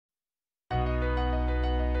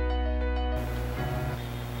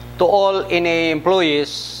to all NEA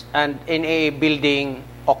employees and NEA Building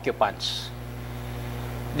occupants.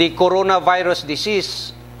 The coronavirus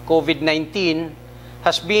disease, COVID-19,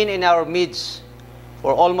 has been in our midst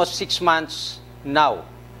for almost 6 months now.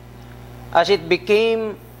 As it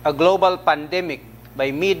became a global pandemic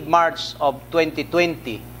by mid-March of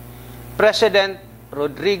 2020, President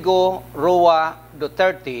Rodrigo Roa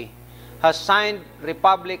Duterte has signed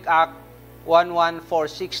Republic Act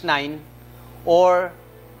 11469 or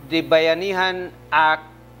the Bayanihan Act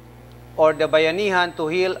or the Bayanihan to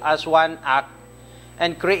Heal as One Act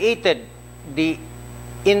and created the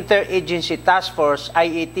Interagency Task Force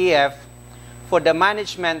IATF for the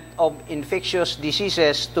Management of Infectious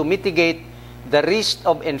Diseases to mitigate the risk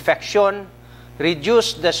of infection,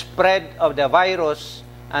 reduce the spread of the virus,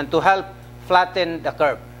 and to help flatten the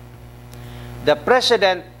curve. The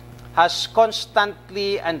President has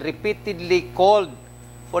constantly and repeatedly called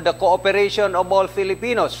for the cooperation of all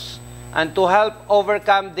Filipinos and to help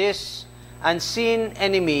overcome this unseen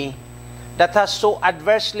enemy that has so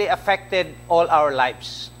adversely affected all our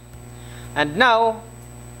lives. And now,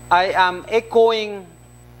 I am echoing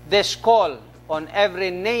this call on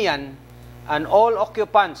every NEAn and all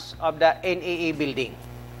occupants of the NEA building.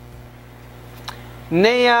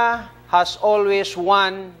 NEA has always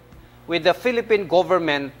won with the Philippine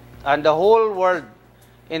government and the whole world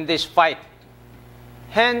in this fight.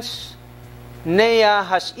 Hence, NEA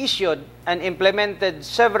has issued and implemented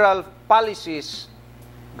several policies,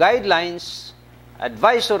 guidelines,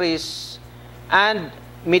 advisories, and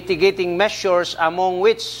mitigating measures, among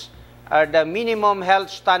which are the minimum health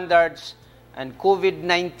standards and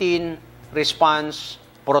COVID-19 response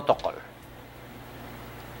protocol.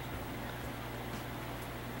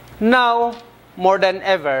 Now, more than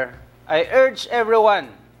ever, I urge everyone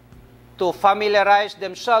to familiarize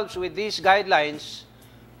themselves with these guidelines,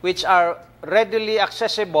 which are readily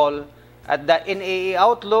accessible at the NEA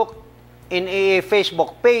Outlook, NEA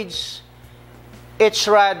Facebook page,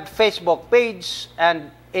 HRAD Facebook page, and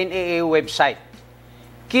NEA website.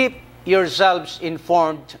 Keep yourselves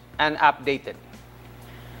informed and updated.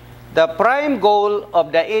 The prime goal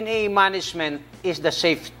of the NEA management is the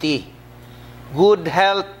safety, good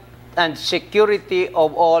health, and security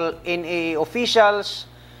of all NEA officials,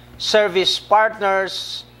 service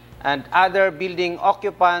partners, and other building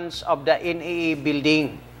occupants of the NEA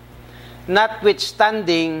building,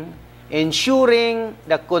 notwithstanding ensuring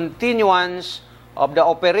the continuance of the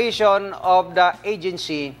operation of the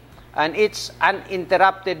agency and its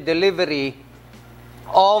uninterrupted delivery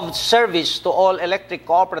of service to all electric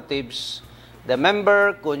cooperatives, the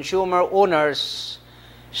member consumer owners,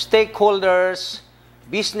 stakeholders,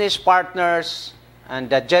 business partners, and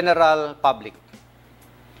the general public.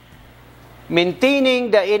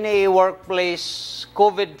 Maintaining the NEA workplace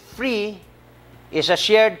COVID-free is a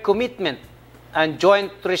shared commitment and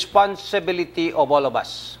joint responsibility of all of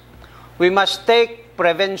us. We must take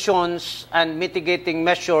preventions and mitigating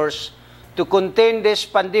measures to contain this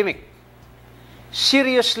pandemic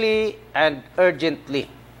seriously and urgently.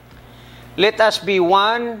 Let us be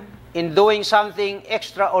one in doing something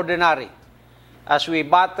extraordinary as we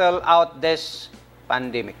battle out this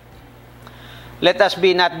pandemic. Let us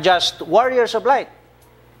be not just warriors of light,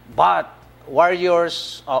 but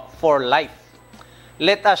warriors for life.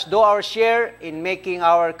 Let us do our share in making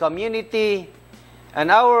our community and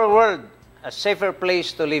our world a safer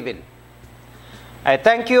place to live in. I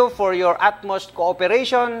thank you for your utmost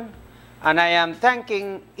cooperation, and I am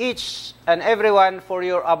thanking each and everyone for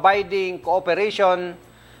your abiding cooperation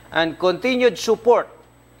and continued support.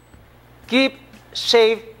 Keep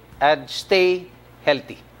safe and stay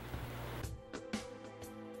healthy.